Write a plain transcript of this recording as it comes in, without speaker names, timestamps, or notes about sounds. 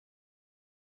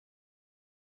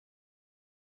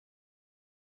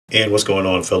And what's going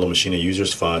on, fellow Maschine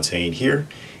users? Fontaine here,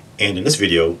 and in this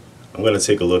video I'm going to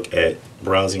take a look at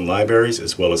browsing libraries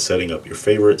as well as setting up your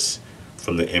favorites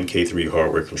from the MK3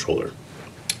 hardware controller.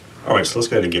 Alright, so let's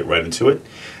go ahead and get right into it.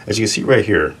 As you can see right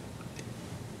here,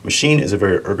 Maschine is a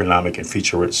very ergonomic and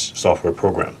feature-rich software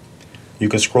program. You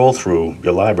can scroll through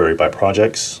your library by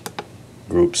projects,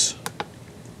 groups,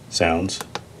 sounds,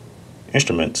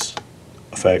 instruments,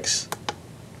 effects,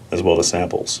 as well as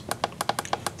samples.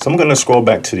 So I'm going to scroll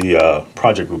back to the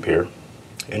project group here,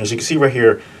 and as you can see right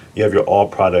here, you have your all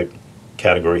product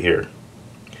category here.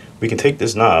 We can take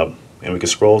this knob and we can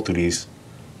scroll through these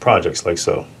projects like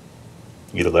so,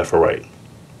 either left or right.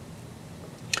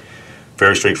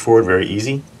 Very straightforward, very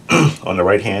easy. On the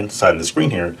right hand side of the screen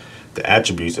here, the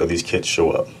attributes of these kits show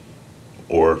up,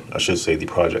 or I should say the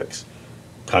projects: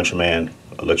 Contraband,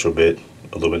 Electrobit,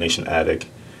 Illumination Attic,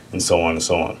 and so on and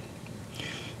so on.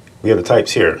 We have the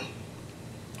types here.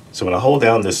 So when I hold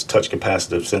down this touch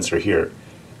capacitive sensor here,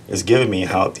 it's giving me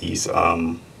how these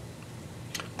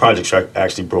projects are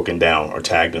actually broken down or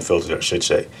tagged and filtered, I should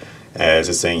say, as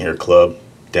it's saying here, club,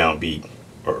 downbeat,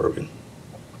 or urban.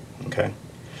 Okay,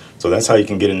 so that's how you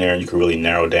can get in there and you can really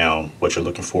narrow down what you're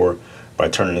looking for by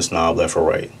turning this knob left or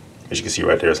right. As you can see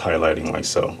right there, it's highlighting like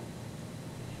so.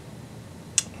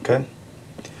 Okay,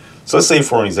 so let's say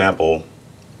for an example,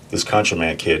 this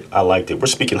Contraband kit, I liked it. We're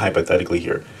speaking hypothetically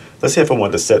here. Let's say if I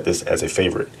wanted to set this as a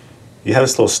favorite. You have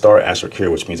this little star asterisk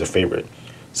here, which means a favorite.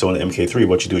 So in the MK3,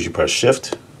 what you do is you press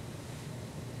Shift.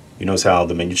 You notice how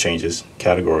the menu changes: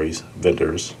 categories,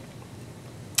 vendors,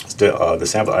 the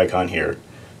sample icon here.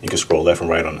 You can scroll left and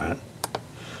right on that,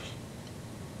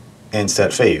 and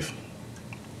set fave.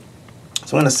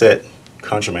 So I'm going to set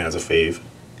Contraband as a fave,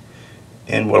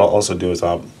 and what I'll also do is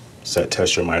I'll set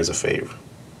Test Your Mind as a fave.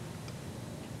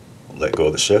 Let go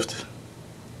of the Shift.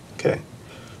 Okay.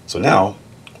 So now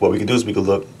what we can do is we can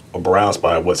look or browse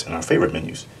by what's in our favorite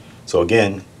menus. So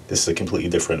again, this is a completely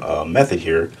different method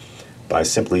here by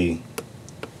simply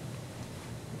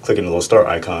clicking the little star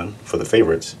icon for the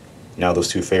favorites. Now those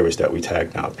two favorites that we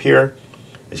tagged now appear.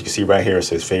 As you can see right here, it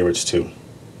says favorites too.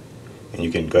 And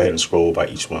you can go ahead and scroll by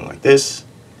each one like this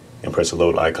and press the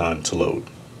load icon to load.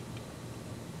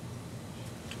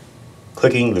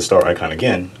 Clicking the star icon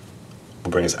again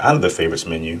will bring us out of the favorites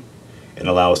menu and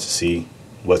allow us to see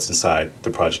what's inside the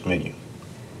project menu.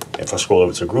 If I scroll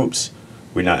over to groups,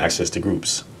 we now access the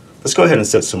groups. Let's go ahead and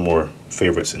set some more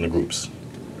favorites in the groups.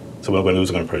 So what I'm going to do is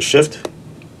I'm going to press Shift.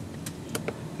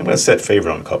 I'm going to set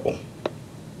favorite on a couple.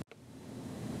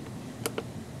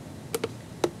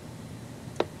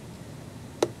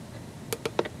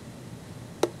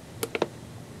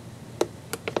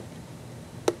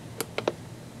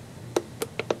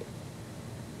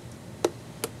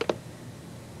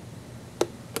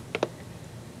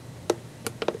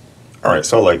 Alright,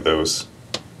 so I like those.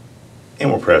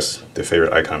 And we'll press the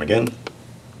favorite icon again.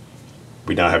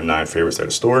 We now have 9 favorites that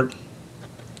are stored.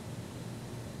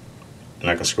 And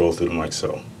I can scroll through them like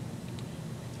so.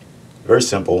 Very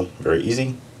simple, very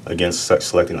easy. Again,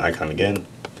 selecting the icon again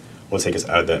will take us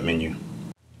out of that menu.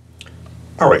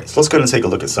 Alright, so let's go ahead and take a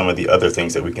look at some of the other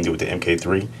things that we can do with the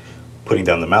MK3. Putting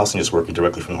down the mouse and just working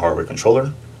directly from the hardware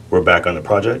controller. We're back on the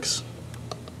projects.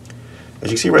 As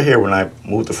you can see right here, when I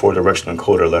move the 4-directional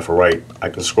encoder left or right, I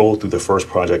can scroll through the first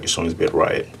project as shown as bit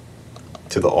riot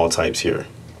to the all types here.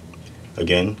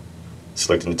 Again,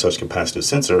 selecting the touch capacitive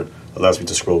sensor allows me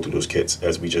to scroll through those kits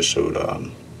as we just showed,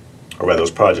 or rather those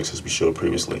projects as we showed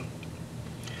previously.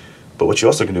 But what you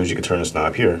also can do is you can turn this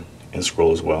knob here and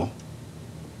scroll as well.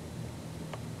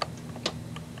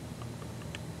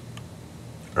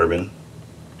 Urban,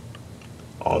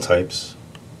 all types.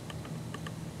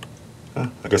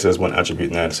 I guess there's one attribute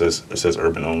in that. It says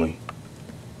urban only.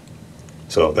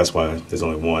 So that's why there's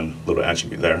only one little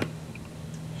attribute there.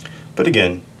 But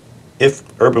again, if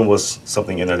urban was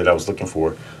something in there that I was looking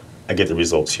for, I get the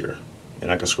results here.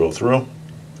 And I can scroll through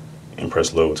and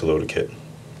press load to load a kit.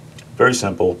 Very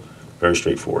simple, very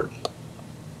straightforward.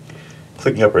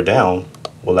 Clicking up or down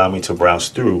will allow me to browse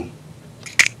through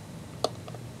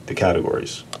the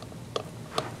categories.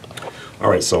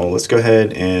 Alright, so let's go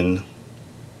ahead and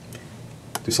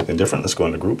do something different. Let's go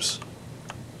into groups.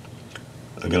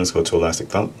 Again, let's go to Elastic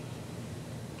Thumb.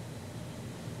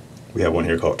 We have one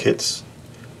here called kits.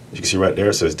 As you can see right there,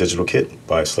 it says digital kit.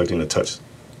 By selecting the touch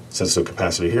sensor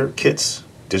capacitor here, kits,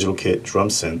 digital kit, drum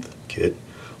synth kit,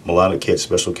 melodic kit,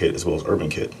 special kit, as well as urban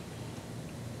kit.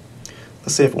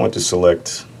 Let's say if I want to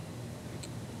select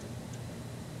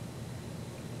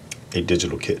a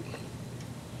digital kit,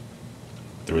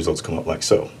 the results come up like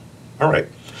so. Alright,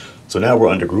 so now we're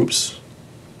under groups,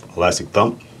 Elastic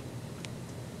Thumb,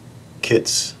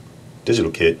 kits,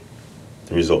 digital kit,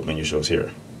 the result menu shows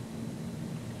here.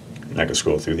 And I can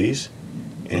scroll through these,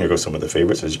 and here goes some of the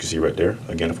favorites, as you can see right there.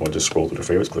 Again, if I want to just scroll through the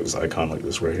favorites, click this icon like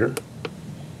this right here.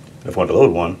 And if I want to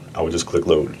load one, I would just click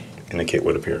load, and the kit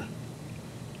would appear.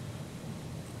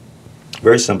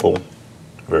 Very simple,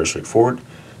 very straightforward,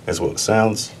 as well as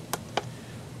sounds.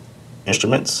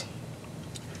 Instruments,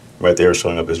 right there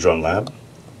showing up as SOUNDLAB.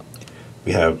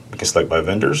 We can select by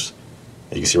vendors.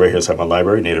 As you can see right here, it's my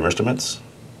library, Native Instruments,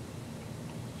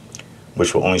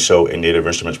 which will only show a Native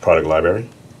Instruments product library.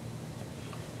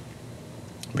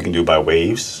 We can do by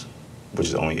waves, which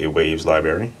is only a waves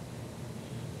library.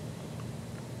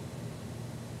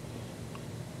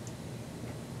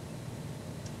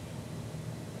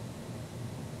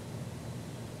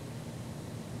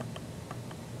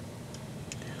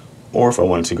 Or if I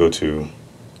wanted to go to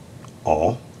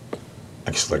all, I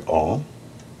can select all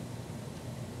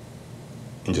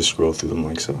and just scroll through them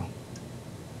like so.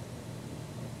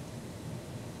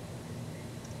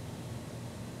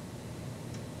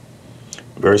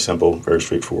 Very simple, very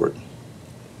straightforward.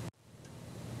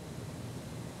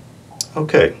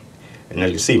 Okay, and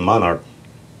as you can see, Monarch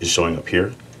is showing up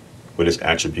here with its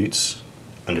attributes.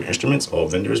 Under Instruments, All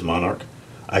Vendors, Monarch.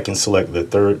 I can select the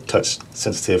third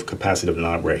touch-sensitive capacitive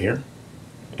knob right here,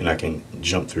 and I can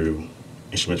jump through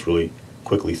instruments really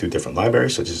quickly through different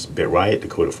libraries, such as Bit Riot,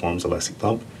 Dakota Forms, Elastic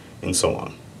Thump, and so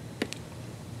on.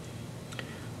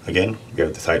 Again, we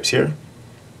have the types here,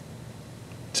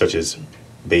 such as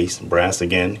bass, brass.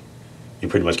 Again,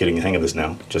 you're pretty much getting the hang of this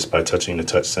now, just by touching the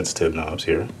touch-sensitive knobs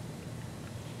here.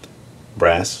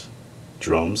 Brass,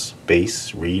 drums,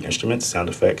 bass, reed instruments, sound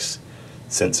effects,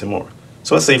 synths, and more.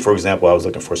 So let's say, for example, I was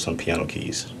looking for some piano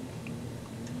keys.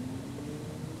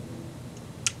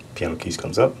 Piano keys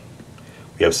comes up.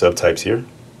 We have subtypes here.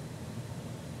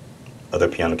 Other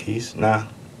piano keys.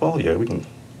 Well, yeah, we can.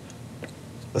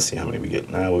 Let's see how many we get.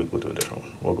 We'll do a different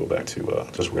one. We'll go back to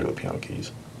just regular piano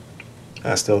keys.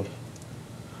 Still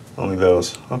only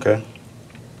those. Okay.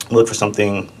 Look for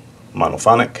something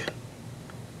monophonic.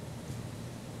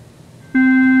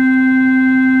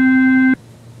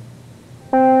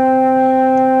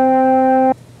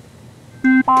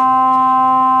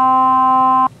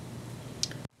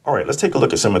 All right, let's take a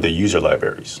look at some of the user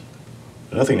libraries.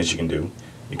 Another thing that you can do,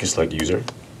 you can select user.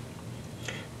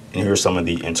 And here are some of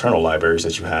the internal libraries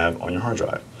that you have on your hard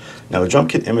drive. Now, the drum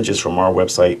kit images from our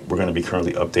website, we're going to be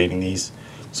currently updating these.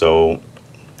 So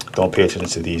don't pay attention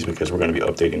to these because we're going to be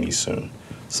updating these soon.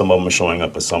 Some of them are showing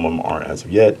up, but some of them aren't as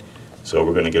of yet. So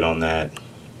we're going to get on that,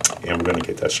 and we're going to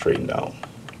get that straightened out.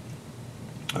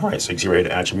 All right, so you can see right here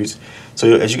the attributes.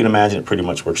 So as you can imagine, it pretty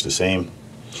much works the same.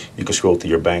 You can scroll through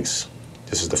your banks.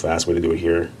 This is the fast way to do it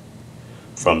here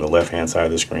from the left-hand side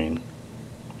of the screen.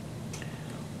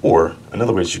 Or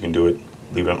another way that you can do it,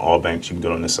 leave it on all banks, you can do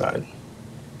it on this side.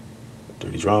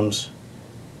 Dirty drums,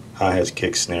 hi-hats,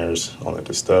 kicks, snares, all that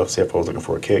good stuff. Say if I was looking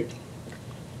for a kick.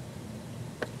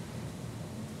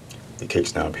 The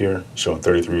kick's now up here, showing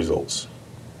 33 results.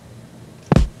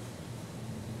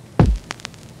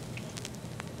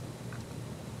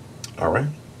 All right,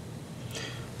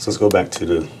 so let's go back to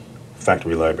the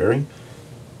factory library.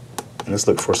 And let's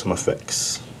look for some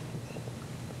effects.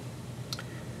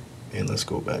 And let's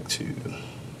go back to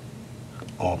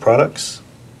all products,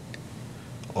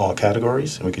 all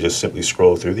categories, and we can just simply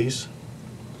scroll through these,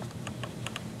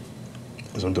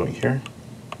 as I'm doing here,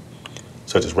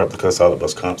 such as replica, solid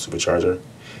bus comp, supercharger.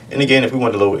 And again, if we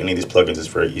want to load any of these plugins, it's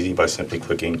very easy by simply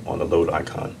clicking on the load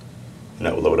icon, and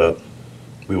that will load up.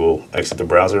 We will exit the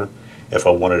browser. If I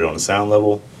wanted it on a sound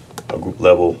level, a group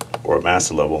level, or a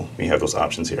master level, we have those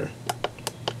options here.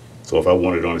 So if I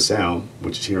wanted it on a sound,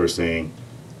 which is here is saying,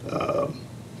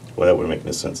 well, that wouldn't make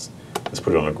any sense. Let's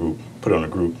put it on a group. Put it on a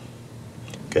group.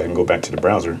 Okay, I can go back to the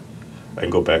browser. I can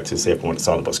go back to, say, if I want the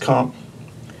solid bus comp.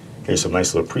 Here's some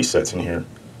nice little presets in here.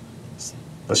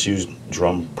 Let's use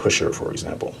drum pusher, for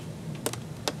example.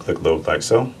 Click load like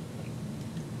so.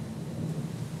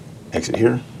 Exit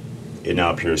here. It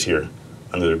now appears here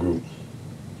under the group.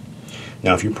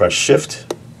 Now, if you press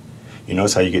shift, you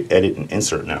notice how you get edit and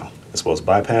insert now. As well as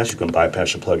bypass, you can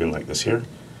bypass your plugin like this here.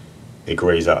 It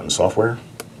grays out in software.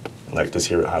 Like this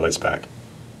here, it highlights back.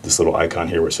 This little icon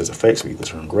here where it says effects, we either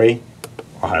turn gray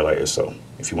or highlight as so.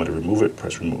 If you want to remove it,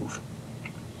 press remove.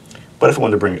 But if I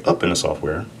want to bring it up in the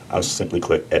software, I'll simply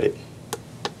click edit.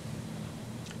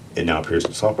 It now appears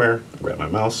in the software. Grab my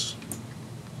mouse.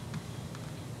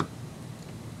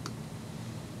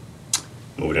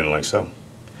 Move it in like so.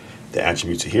 The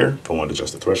attributes are here. If I want to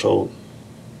adjust the threshold,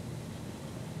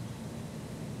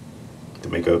 the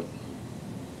makeup,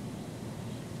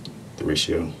 the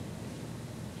ratio,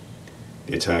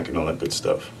 the attack, and all that good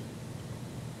stuff.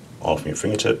 all from your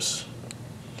fingertips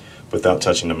without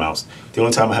touching the mouse. The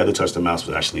only time I had to touch the mouse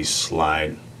was actually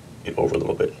slide it over a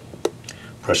little bit.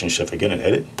 Pressing Shift again and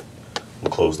edit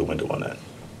will close the window on that.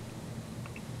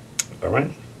 All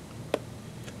right.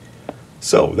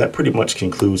 So that pretty much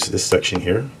concludes this section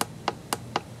here.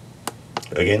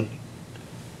 Again,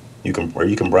 you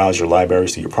can browse your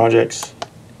libraries to your projects,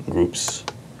 groups,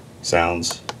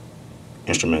 sounds,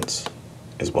 instruments,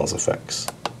 as well as effects.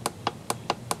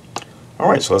 All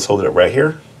right, so let's hold it up right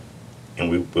here, and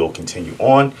we will continue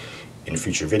on in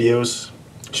future videos.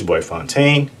 It's your boy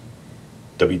Fontaine,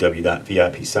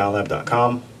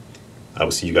 www.vipsoundlab.com. I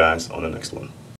will see you guys on the next one.